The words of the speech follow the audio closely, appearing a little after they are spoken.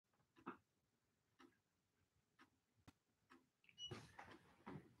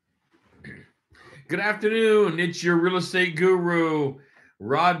Good afternoon. It's your real estate guru,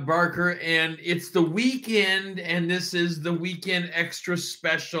 Rod Barker, and it's the weekend, and this is the weekend extra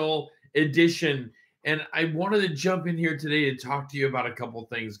special edition. And I wanted to jump in here today to talk to you about a couple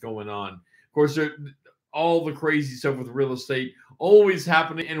things going on. Of course, all the crazy stuff with real estate always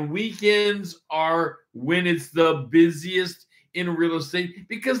happening, and weekends are when it's the busiest in real estate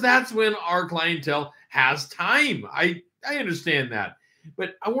because that's when our clientele has time. I understand that.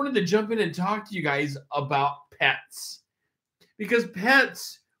 But I wanted to jump in and talk to you guys about pets because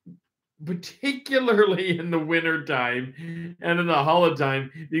pets, particularly in the winter time and in the holiday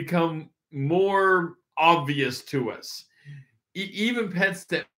time, become more obvious to us. Even pets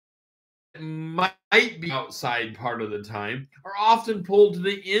that might be outside part of the time are often pulled to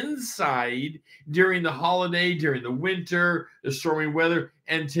the inside during the holiday, during the winter, the stormy weather.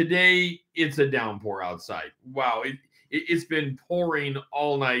 And today it's a downpour outside. Wow, it's been pouring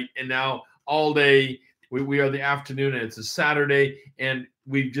all night and now all day. We are the afternoon and it's a Saturday and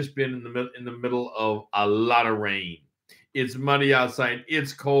we've just been in the middle of a lot of rain. It's muddy outside.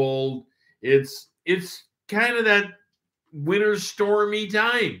 It's cold. It's kind of that winter stormy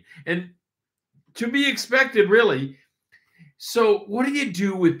time. And to be expected, really. So, what do you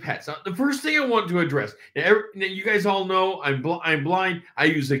do with pets? The first thing I want to address. Now, you guys all know I'm blind. I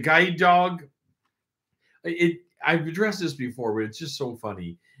use a guide dog. I've addressed this before, but it's just so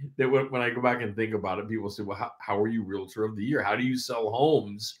funny that when I go back and think about it, people say, "Well, how are you Realtor of the Year? How do you sell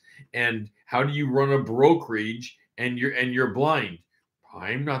homes? And how do you run a brokerage? And you're blind."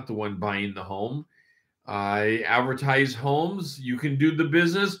 I'm not the one buying the home. I advertise homes. You can do the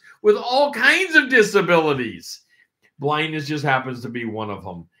business with all kinds of disabilities. Blindness just happens to be one of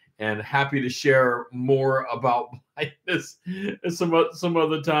them. And happy to share more about blindness some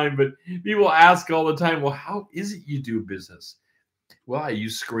other time. But people ask all the time, well, how is it you do business? Well, I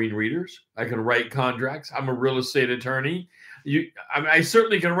use screen readers. I can write contracts. I'm a real estate attorney. I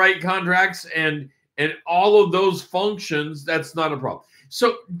certainly can write contracts and all of those functions. That's not a problem.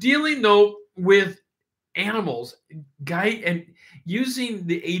 So dealing though with animals, guide and using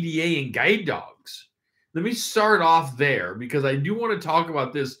the ADA and guide dogs. Let me start off there because I do want to talk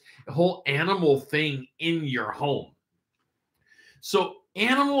about this whole animal thing in your home. So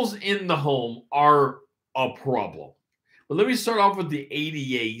animals in the home are a problem. But let me start off with the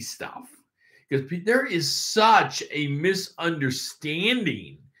ADA stuff because there is such a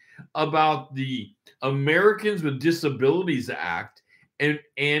misunderstanding about the Americans with Disabilities Act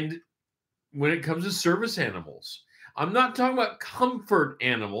and when it comes to service animals. I'm not talking about comfort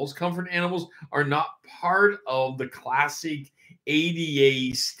animals. Comfort animals are not part of the classic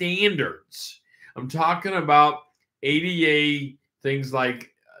ADA standards. I'm talking about ADA things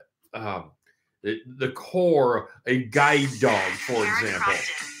like the core, a guide dog, for example.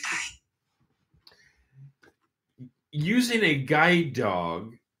 Using a guide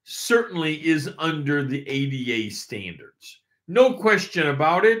dog certainly is under the ADA standards. No question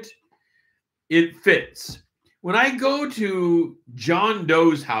about it. It fits. When I go to John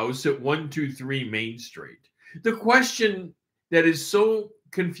Doe's house at 123 Main Street, the question that is so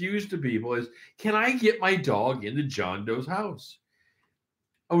confused to people is, can I get my dog into John Doe's house?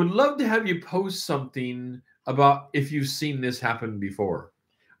 I would love to have you post something about if you've seen this happen before.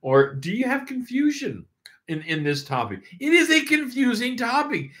 Or do you have confusion in this topic? It is a confusing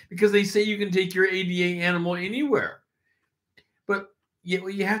topic because they say you can take your ADA animal anywhere. But yet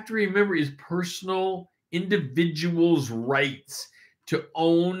what you have to remember is personal individuals' rights to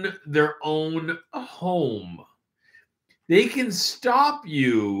own their own home. They can stop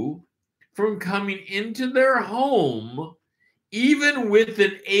you from coming into their home even with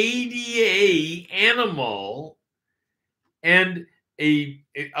an ADA animal and a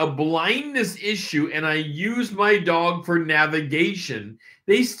blindness issue, and I use my dog for navigation.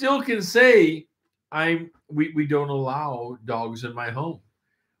 They still can say, we don't allow dogs in my home.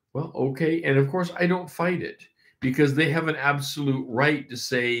 Well, okay. And of course, I don't fight it because they have an absolute right to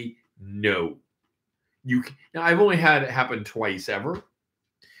say no. Now, I've only had it happen twice ever.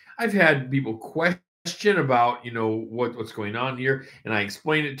 I've had people question about, what's going on here. And I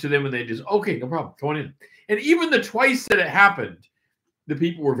explain it to them and they just, okay, no problem. Come on in. And even the twice that it happened, the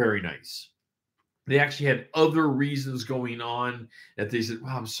people were very nice. They actually had other reasons going on that they said,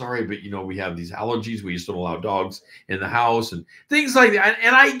 well, I'm sorry, but we have these allergies. We just don't allow dogs in the house and things like that.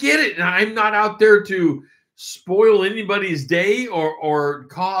 And I get it. And I'm not out there to spoil anybody's day or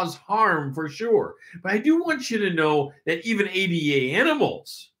cause harm for sure. But I do want you to know that even ADA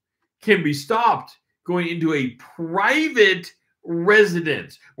animals can be stopped going into a private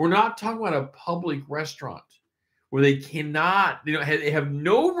residence. We're not talking about a public restaurant where they cannot, they have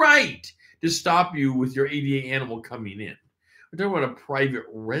no right to stop you with your ADA animal coming in. We're talking about a private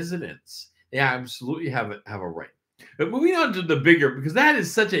residence. They absolutely have a right. But moving on to the bigger, because that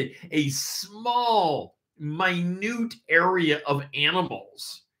is such a small, minute area of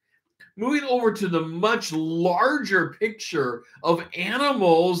animals. Moving over to the much larger picture of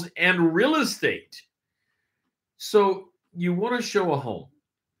animals and real estate. So you want to show a home,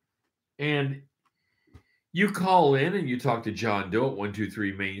 and you call in and you talk to John Doe at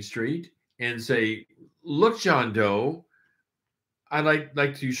 123 Main Street and say, look, John Doe, I'd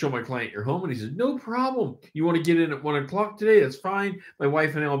like to show my client your home. And he says, no problem. You want to get in at 1 o'clock today? That's fine. My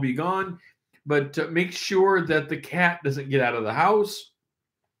wife and I will be gone. But make sure that the cat doesn't get out of the house.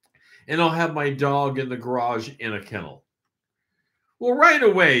 And I'll have my dog in the garage in a kennel. Well, right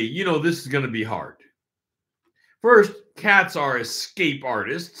away, you know this is going to be hard. First, cats are escape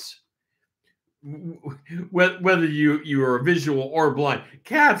artists. Whether you are visual or blind,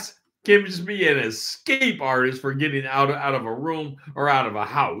 cats can just be an escape artist for getting out of a room or out of a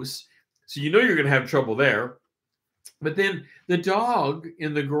house. So you know you're going to have trouble there. But then the dog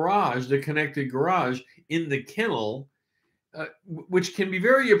in the garage, the connected garage in the kennel, which can be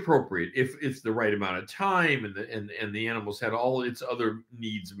very appropriate if it's the right amount of time and the animal's had all its other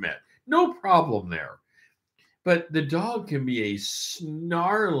needs met. No problem there. But the dog can be a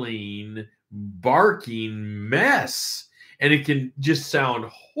snarling, barking mess. And it can just sound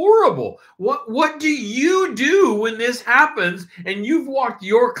horrible. What do you do when this happens and you've walked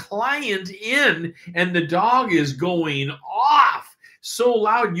your client in and the dog is going off so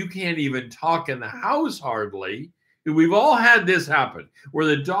loud you can't even talk in the house hardly? We've all had this happen where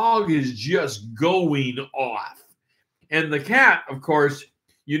the dog is just going off. And the cat, of course,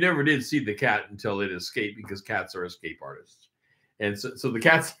 you never did see the cat until it escaped, because cats are escape artists. And so the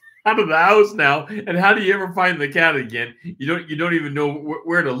cat's out of the house now. And how do you ever find the cat again? You don't even know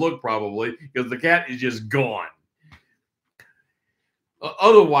where to look, probably, because the cat is just gone.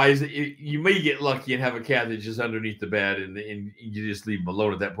 Otherwise, you may get lucky and have a cat that's just underneath the bed, and you just leave him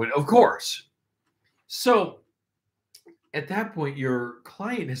alone at that point, of course. So at that point, your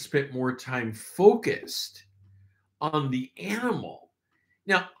client has spent more time focused on the animal.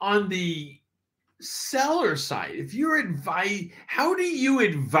 Now, on the seller side, if you're how do you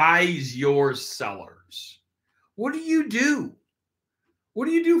advise your sellers? What do you do? What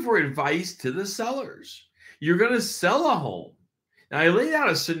do you do for advice to the sellers? You're going to sell a home. Now, I laid out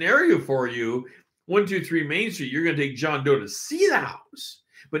a scenario for you. 123 Main Street, you're going to take John Doe to see the house.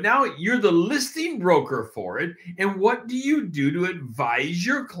 But now you're the listing broker for it. And what do you do to advise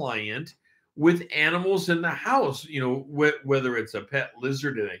your client with animals in the house? You know, whether it's a pet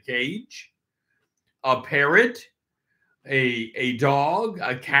lizard in a cage, a parrot, a dog,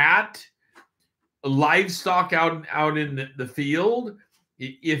 a cat, a livestock out in the field,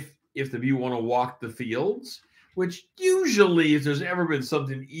 if you want to walk the fields, which usually, if there's ever been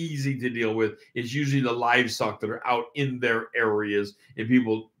something easy to deal with, it's usually the livestock that are out in their areas, and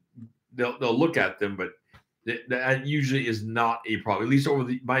people they'll look at them, but that usually is not a problem. At least over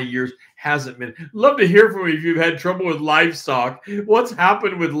my years, hasn't been. Love to hear from you if you've had trouble with livestock. What's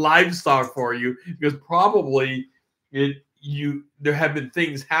happened with livestock for you? Because probably there have been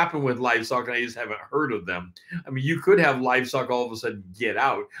things happen with livestock, and I just haven't heard of them. I mean, you could have livestock all of a sudden get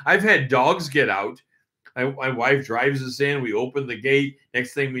out. I've had dogs get out. My wife drives us in. We open the gate.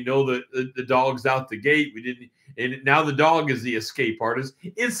 Next thing we know, the dog's out the gate. We didn't, and now the dog is the escape artist.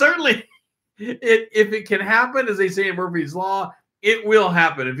 It certainly. If it can happen, as they say in Murphy's Law, it will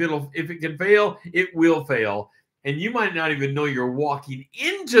happen. If it can fail, it will fail. And you might not even know you're walking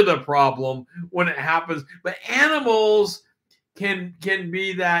into the problem when it happens. But animals can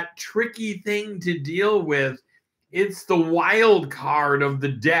be that tricky thing to deal with. It's the wild card of the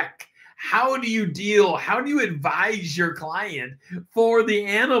deck. How do you advise your client for the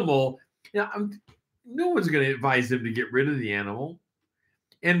animal? No one's going to advise them to get rid of the animal.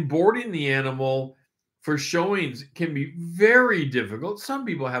 And boarding the animal for showings can be very difficult. Some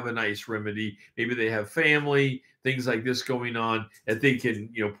people have a nice remedy. Maybe they have family, things like this going on, that they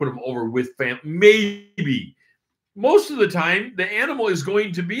can, put them over with family. Maybe. Most of the time, the animal is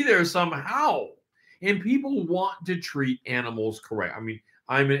going to be there somehow. And people want to treat animals correct. I mean,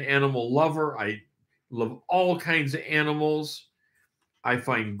 I'm an animal lover. I love all kinds of animals. I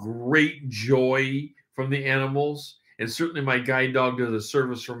find great joy from the animals. And certainly my guide dog does a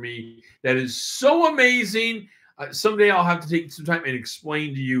service for me that is so amazing. Someday I'll have to take some time and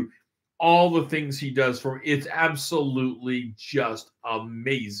explain to you all the things he does for me. It's absolutely just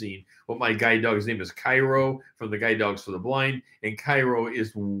amazing. What my guide dog's name is Cairo, from the Guide Dogs for the Blind. And Cairo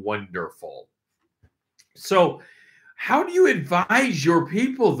is wonderful. So how do you advise your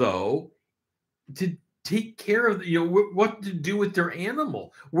people, though, to take care of, what to do with their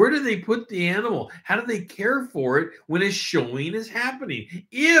animal. Where do they put the animal? How do they care for it when a showing is happening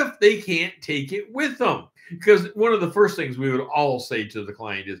if they can't take it with them? Because one of the first things we would all say to the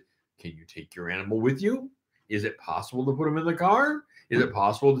client is, can you take your animal with you? Is it possible to put them in the car? Is it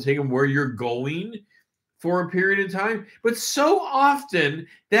possible to take them where you're going for a period of time? But so often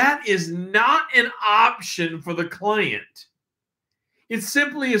that is not an option for the client. It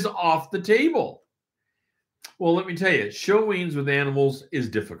simply is off the table. Well, let me tell you, showings with animals is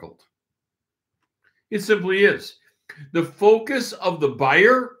difficult. It simply is. The focus of the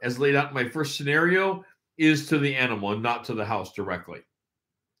buyer, as laid out in my first scenario, is to the animal and not to the house directly.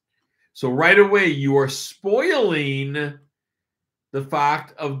 So right away, you are spoiling the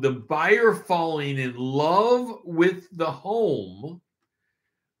fact of the buyer falling in love with the home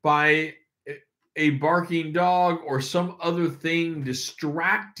by a barking dog or some other thing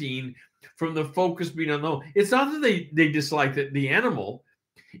distracting from the focus being on the home. It's not that they dislike the animal.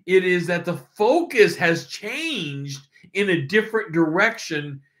 It is that the focus has changed in a different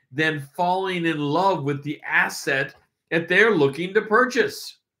direction than falling in love with the asset that they're looking to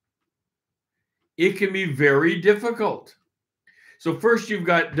purchase. It can be very difficult. So first you've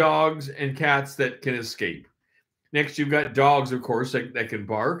got dogs and cats that can escape. Next, you've got dogs, of course, that can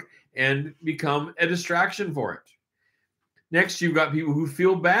bark and become a distraction for it. Next, you've got people who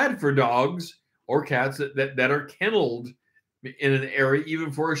feel bad for dogs or cats that are kenneled in an area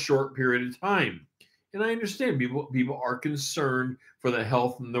even for a short period of time. And I understand people are concerned for the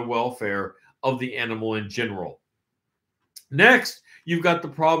health and the welfare of the animal in general. Next, you've got the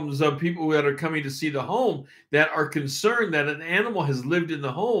problems of people that are coming to see the home that are concerned that an animal has lived in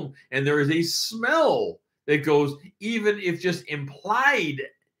the home and there is a smell that goes, even if just implied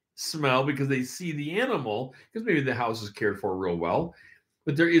smell because they see the animal, because maybe the house is cared for real well,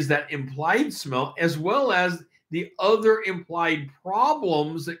 but there is that implied smell as well as the other implied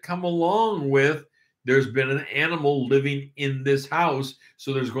problems that come along with there's been an animal living in this house,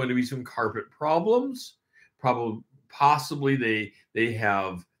 so there's going to be some carpet problems. Possibly they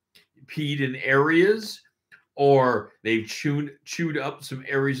have peed in areas, or they've chewed up some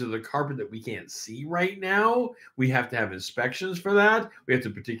areas of the carpet that we can't see right now. We have to have inspections for that. We have to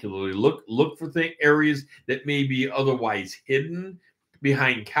particularly look for areas that may be otherwise hidden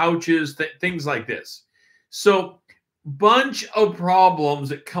behind couches, things like this. So bunch of problems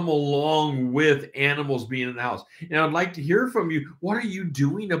that come along with animals being in the house. And I'd like to hear from you. What are you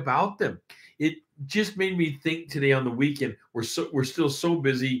doing about them? It just made me think today on the weekend, we're still so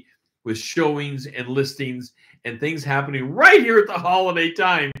busy with showings and listings and things happening right here at the holiday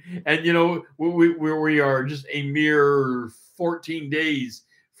time. And, we are just a mere 14 days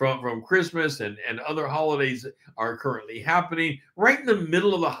from Christmas and other holidays are currently happening right in the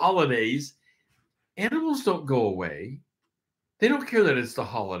middle of the holidays. Animals don't go away. They don't care that it's the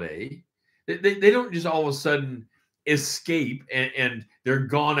holiday. They don't just all of a sudden escape and they're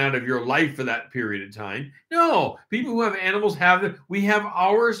gone out of your life for that period of time. No, people who have animals have them. We have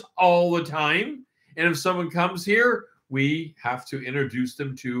ours all the time. And if someone comes here, we have to introduce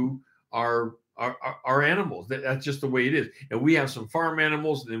them to our animals. That's just the way it is. And we have some farm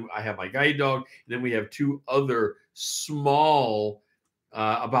animals. And then I have my guide dog. And then we have two other small,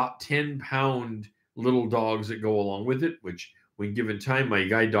 about 10-pound little dogs that go along with it, which when given time, my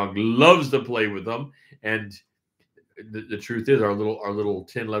guide dog loves to play with them. And the truth is our little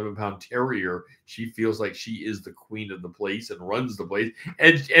 10, 11-pound terrier, she feels like she is the queen of the place and runs the place.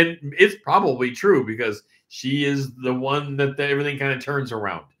 And it's probably true because she is the one that everything kind of turns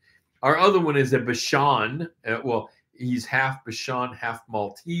around. Our other one is a Bichon. He's half Bichon, half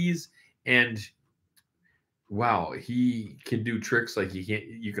Maltese. And wow, he can do tricks like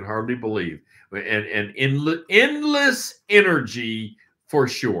you can hardly believe. And endless energy for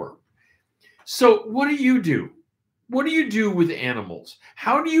sure. So what do you do? What do you do with animals?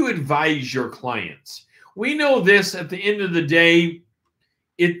 How do you advise your clients? We know this at the end of the day,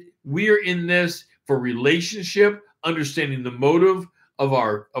 we are in this for relationship, understanding the motive of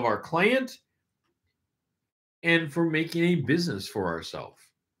our client, and for making a business for ourselves.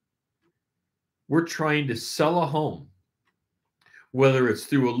 We're trying to sell a home, whether it's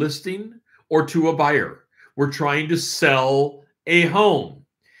through a listing or to a buyer. We're trying to sell a home,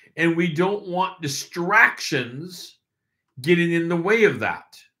 and we don't want distractions getting in the way of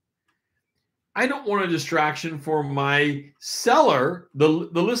that. I don't want a distraction for my seller, the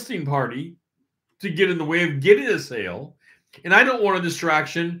listing party, to get in the way of getting a sale. And I don't want a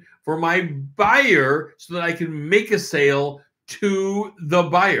distraction for my buyer so that I can make a sale to the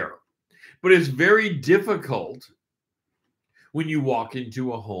buyer. But it's very difficult when you walk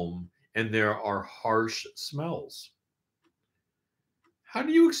into a home and there are harsh smells. How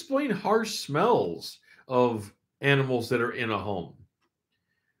do you explain harsh smells of animals that are in a home?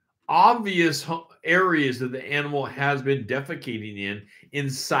 Obvious areas that the animal has been defecating in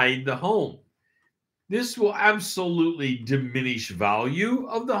inside the home. This will absolutely diminish value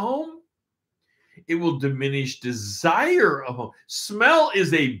of the home. It will diminish desire of home. Smell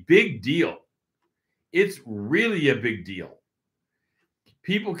is a big deal. It's really a big deal.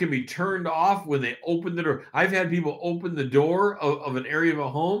 People can be turned off when they open the door. I've had people open the door of an area of a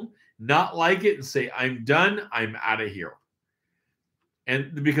home, not like it, and say, I'm done, I'm out of here.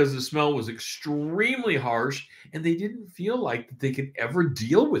 And because the smell was extremely harsh and they didn't feel like they could ever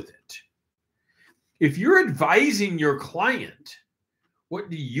deal with it. If you're advising your client, what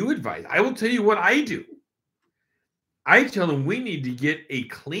do you advise? I will tell you what I do. I tell them we need to get a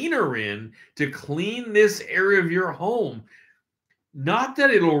cleaner in to clean this area of your home. Not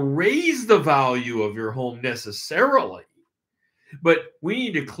that it'll raise the value of your home necessarily, but we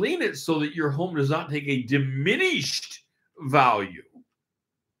need to clean it so that your home does not take a diminished value.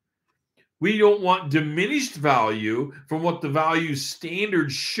 We don't want diminished value from what the value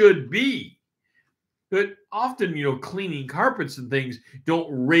standard should be. But often, cleaning carpets and things don't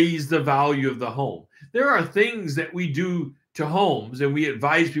raise the value of the home. There are things that we do to homes and we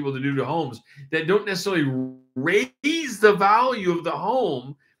advise people to do to homes that don't necessarily raise the value of the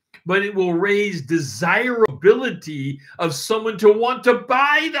home, but it will raise desirability of someone to want to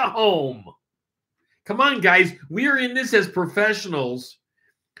buy the home. Come on, guys. We are in this as professionals.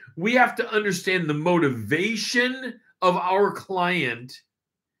 We have to understand the motivation of our client.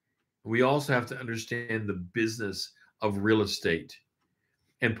 We also have to understand the business of real estate.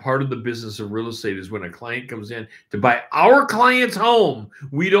 And part of the business of real estate is when a client comes in to buy our client's home,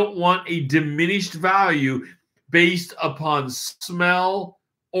 we don't want a diminished value based upon smell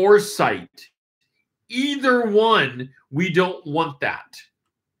or sight. Either one, we don't want that.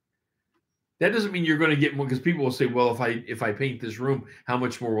 That doesn't mean you're going to get more, because people will say, well, if I paint this room, how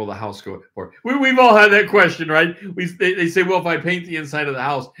much more will the house go for? We've all had that question, right? They say, well, if I paint the inside of the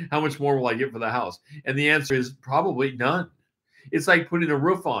house, how much more will I get for the house? And the answer is probably none. It's like putting a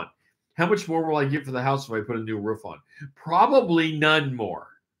roof on. How much more will I get for the house if I put a new roof on? Probably none more.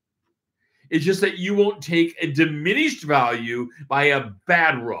 It's just that you won't take a diminished value by a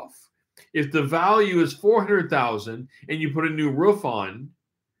bad roof. If the value is $400,000 and you put a new roof on,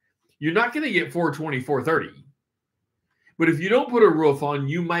 you're not going to get $420, $430. But if you don't put a roof on,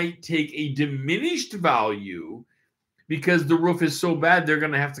 you might take a diminished value because the roof is so bad, they're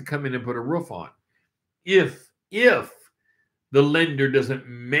going to have to come in and put a roof on. If the lender doesn't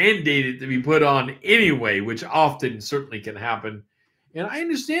mandate it to be put on anyway, which often certainly can happen. And I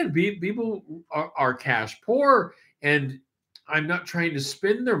understand people are cash poor, and I'm not trying to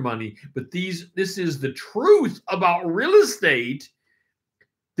spend their money, but this is the truth about real estate.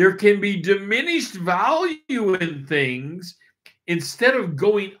 There can be diminished value in things. Instead of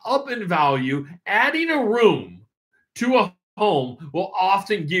going up in value, adding a room to a home will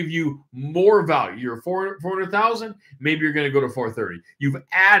often give you more value. You're $400,000, maybe you're going to go to $430. You've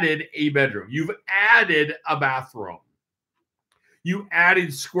added a bedroom. You've added a bathroom. You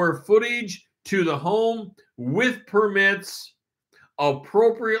added square footage to the home with permits,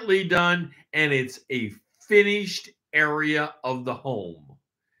 appropriately done, and it's a finished area of the home.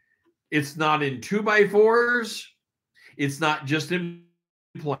 It's not in 2x4s. It's not just in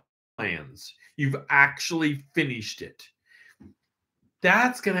plans. You've actually finished it.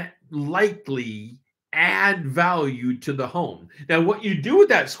 That's going to likely add value to the home. Now, what you do with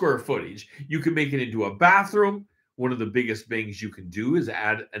that square footage, you can make it into a bathroom. One of the biggest things you can do is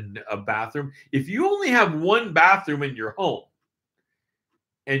add a bathroom. If you only have one bathroom in your home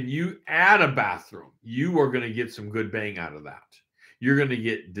and you add a bathroom, you are going to get some good bang out of that. You're going to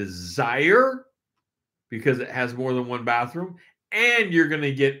get desire because it has more than one bathroom, and you're going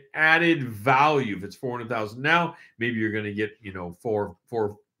to get added value. If it's $400,000 now, maybe you're going to get, $440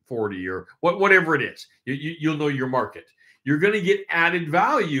 or whatever it is. You'll know your market. You're going to get added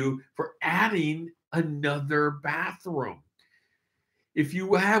value for adding another bathroom. If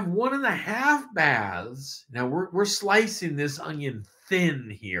you have 1.5 baths, now we're slicing this onion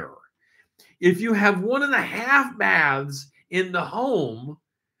thin here. If you have 1.5 baths in the home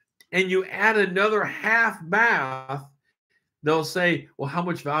and you add another half bath, they'll say, well, how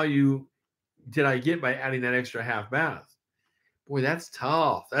much value did I get by adding that extra half bath? Boy, that's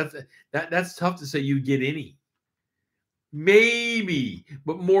tough. That's tough to say you get any. Maybe,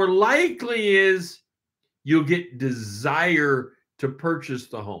 but more likely is you'll get desire to purchase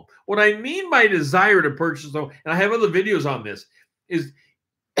the home. What I mean by desire to purchase the home, and I have other videos on this, is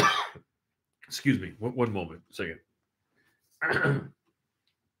Excuse me, one moment, second.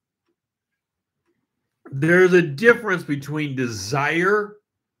 There's a difference between desire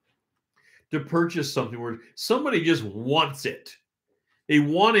to purchase something where somebody just wants it. They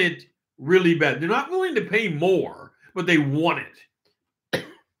want it really bad. They're not willing to pay more, but they want it.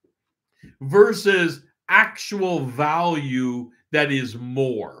 Versus actual value that is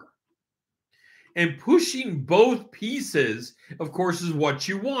more. And pushing both pieces, of course, is what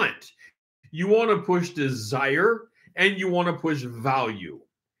you want. You want to push desire and you want to push value.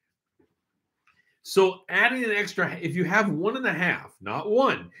 So adding an extra, if you have 1.5, not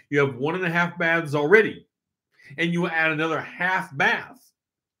one, you have 1.5 baths already, and you add another half bath,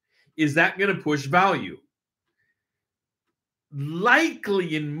 is that going to push value?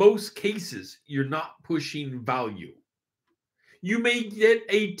 Likely, in most cases, you're not pushing value. You may get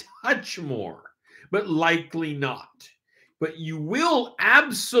a touch more, but likely not. But you will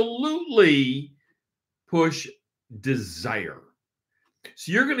absolutely push desire.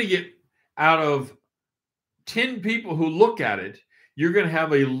 So you're going to get, out of 10 people who look at it, you're going to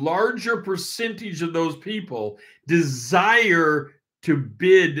have a larger percentage of those people desire to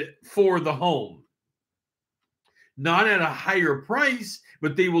bid for the home. Not at a higher price,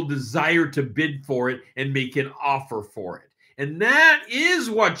 but they will desire to bid for it and make an offer for it. And that is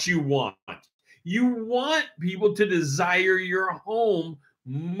what you want. You want people to desire your home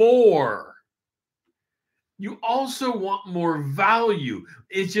more. You also want more value.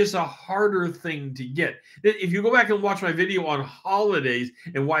 It's just a harder thing to get. If you go back and watch my video on holidays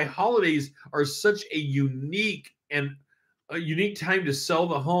and why holidays are such a unique time to sell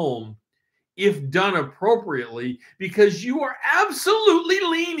the home, if done appropriately, because you are absolutely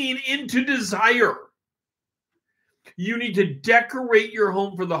leaning into desire. You need to decorate your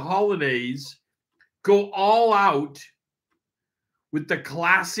home for the holidays, go all out with the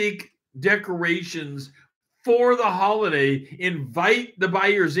classic decorations for the holiday, invite the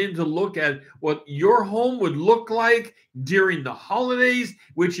buyers in to look at what your home would look like during the holidays,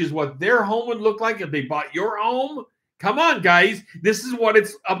 which is what their home would look like if they bought your home. Come on, guys. This is what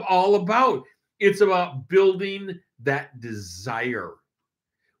it's all about. It's about building that desire.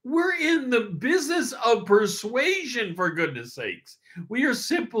 We're in the business of persuasion, for goodness sakes. We are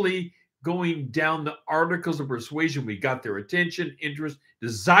simply going down the articles of persuasion. We got their attention, interest,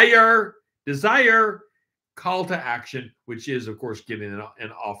 desire, call to action, which is, of course, getting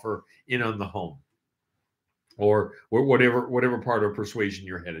an offer in on the home or whatever part of persuasion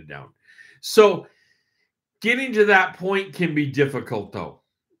you're headed down. So getting to that point can be difficult, though.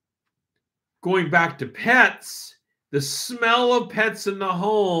 Going back to pets, the smell of pets in the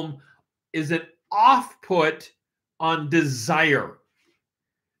home is an off-put on desire.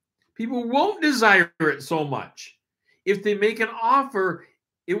 People won't desire it so much. If they make an offer,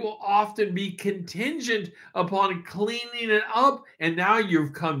 it will often be contingent upon cleaning it up. And now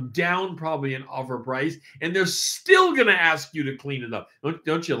you've come down probably an offer price, and they're still going to ask you to clean it up.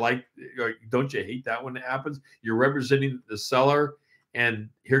 Don't you hate that when it happens? You're representing the seller, and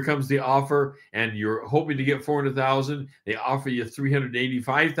here comes the offer, and you're hoping to get $400,000. They offer you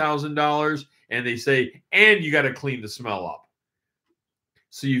 $385,000, and they say, and you got to clean the smell up.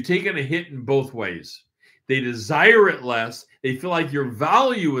 So you've taken a hit in both ways. They desire it less. They feel like your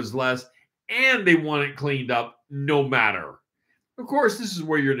value is less, and they want it cleaned up no matter. Of course, this is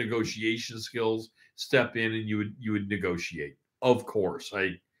where your negotiation skills step in, and you would negotiate. Of course,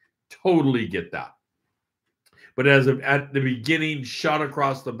 I totally get that. But at the beginning, shot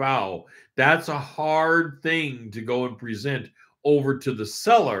across the bow, that's a hard thing to go and present over to the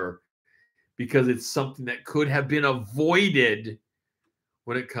seller because it's something that could have been avoided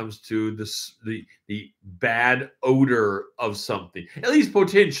when it comes to the bad odor of something. At least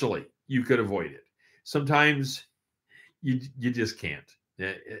potentially, you could avoid it. Sometimes you just can't.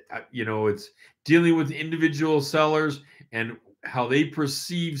 It's dealing with individual sellers and how they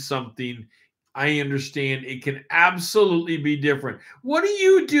perceive something. I understand it can absolutely be different. What do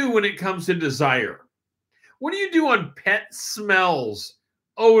you do when it comes to desire? What do you do on pet smells,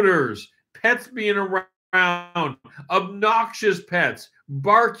 odors, pets being around, obnoxious pets,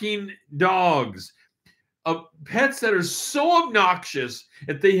 barking dogs, pets that are so obnoxious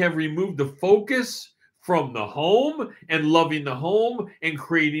that they have removed the focus from the home and loving the home and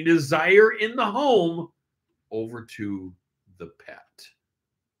creating desire in the home over to the pet?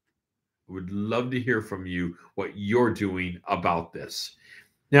 I would love to hear from you what you're doing about this.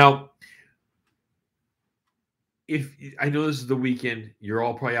 Now, if I know this is the weekend, you're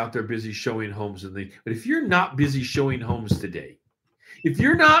all probably out there busy showing homes and things, but if you're not busy showing homes today, if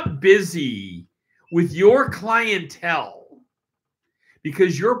you're not busy with your clientele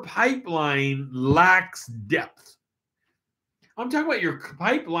because your pipeline lacks depth. I'm talking about your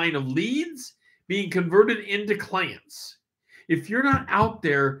pipeline of leads being converted into clients. If you're not out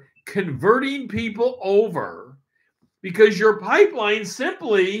there converting people over because your pipeline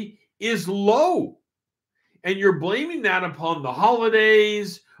simply is low, and you're blaming that upon the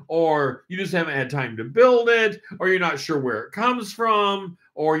holidays, or you just haven't had time to build it, or you're not sure where it comes from,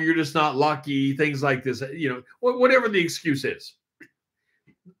 or you're just not lucky, things like this, whatever the excuse is.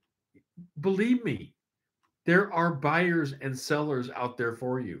 Believe me, there are buyers and sellers out there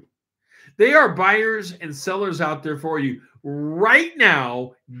for you. They are buyers and sellers out there for you right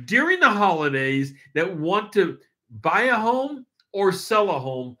now during the holidays that want to buy a home or sell a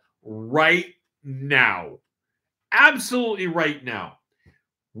home right now. Absolutely right now.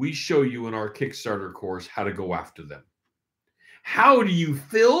 We show you in our Kickstarter course how to go after them. How do you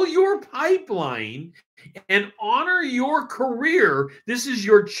fill your pipeline and honor your career? This is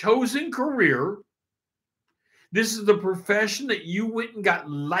your chosen career. This is the profession that you went and got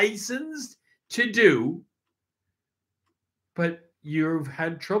licensed to do, but you've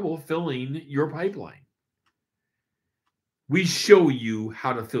had trouble filling your pipeline. We show you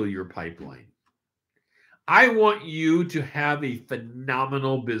how to fill your pipeline. I want you to have a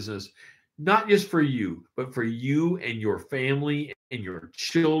phenomenal business, not just for you, but for you and your family and your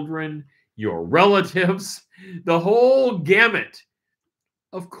children, your relatives, the whole gamut.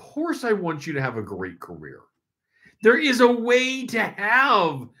 Of course, I want you to have a great career. There is a way to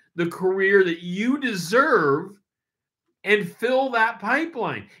have the career that you deserve and fill that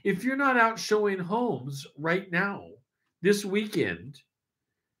pipeline. If you're not out showing homes right now, this weekend,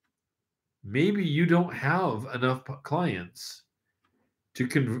 maybe you don't have enough clients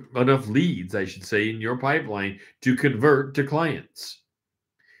enough leads, I should say, in your pipeline to convert to clients.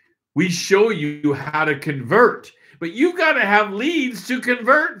 We show you how to convert, but you've got to have leads to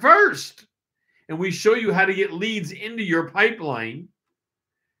convert first. And we show you how to get leads into your pipeline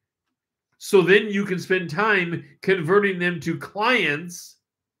so then you can spend time converting them to clients,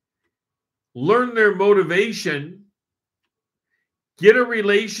 learn their motivation, get a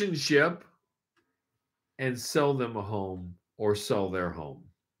relationship, and sell them a home or sell their home.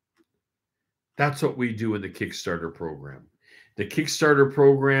 That's what we do in the Kickstarter program. The Kickstarter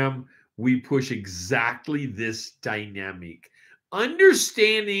program, we push exactly this dynamic.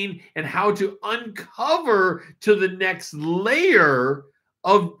 Understanding and how to uncover to the next layer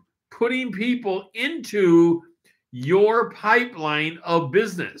of putting people into your pipeline of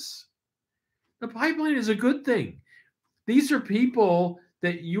business. The pipeline is a good thing. These are people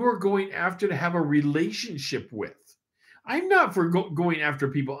that you are going after to have a relationship with. I'm not for going after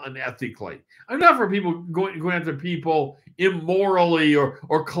people unethically. I'm not for people going after people immorally or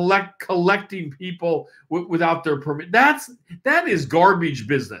collecting people without their permit. That is garbage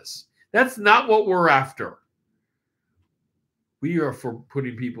business. That's not what we're after. We are for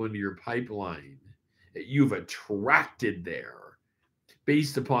putting people into your pipeline that you've attracted there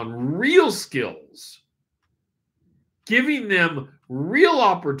based upon real skills, giving them real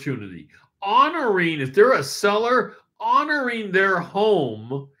opportunity, honoring, if they're a seller, honoring their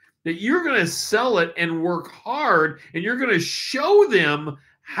home, that you're going to sell it and work hard, and you're going to show them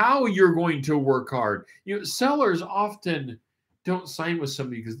how you're going to work hard. Sellers often don't sign with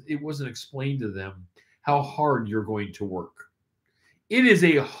somebody because it wasn't explained to them how hard you're going to work. It is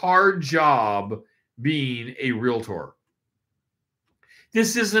a hard job being a realtor.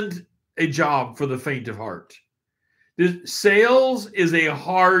 This isn't a job for the faint of heart. Sales is a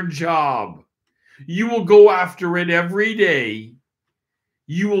hard job. You will go after it every day.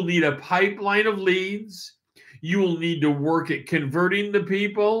 You will need a pipeline of leads. You will need to work at converting the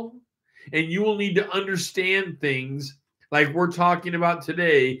people. And you will need to understand things like we're talking about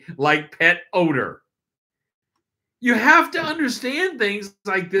today, like pet odor. You have to understand things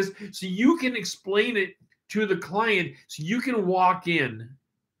like this so you can explain it to the client, so you can walk in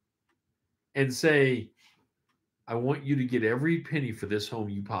and say, I want you to get every penny for this home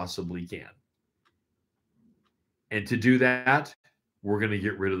you possibly can. And to do that, we're going to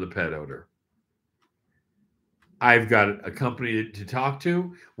get rid of the pet odor. I've got a company to talk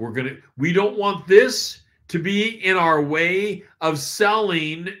to. We don't want this to be in our way of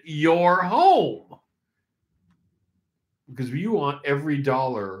selling your home, because you want every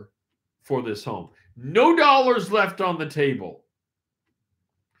dollar for this home. No dollars left on the table.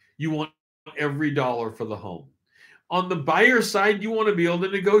 You want every dollar for the home. On the buyer side, you want to be able to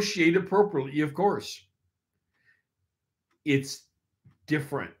negotiate appropriately, of course. It's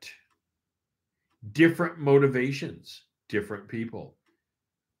different. Different motivations, different people,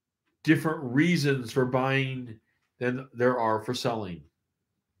 different reasons for buying than there are for selling.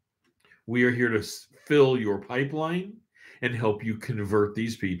 We are here to fill your pipeline and help you convert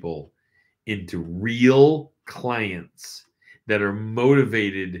these people into real clients that are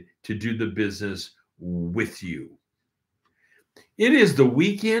motivated to do the business with you. It is the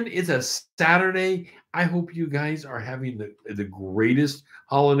weekend. It's a Saturday. I hope you guys are having the greatest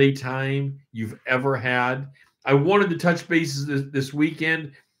holiday time you've ever had. I wanted to touch bases this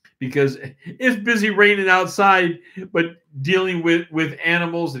weekend because it's busy raining outside, but dealing with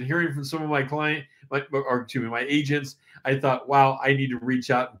animals and hearing from some of my my agents, I thought, wow, I need to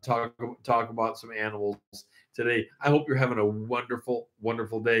reach out and talk about some animals today. I hope you're having a wonderful,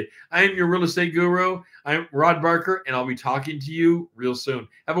 wonderful day. I am your real estate guru. I'm Rod Barker, and I'll be talking to you real soon.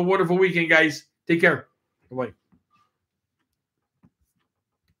 Have a wonderful weekend, guys. Take care. Bye-bye.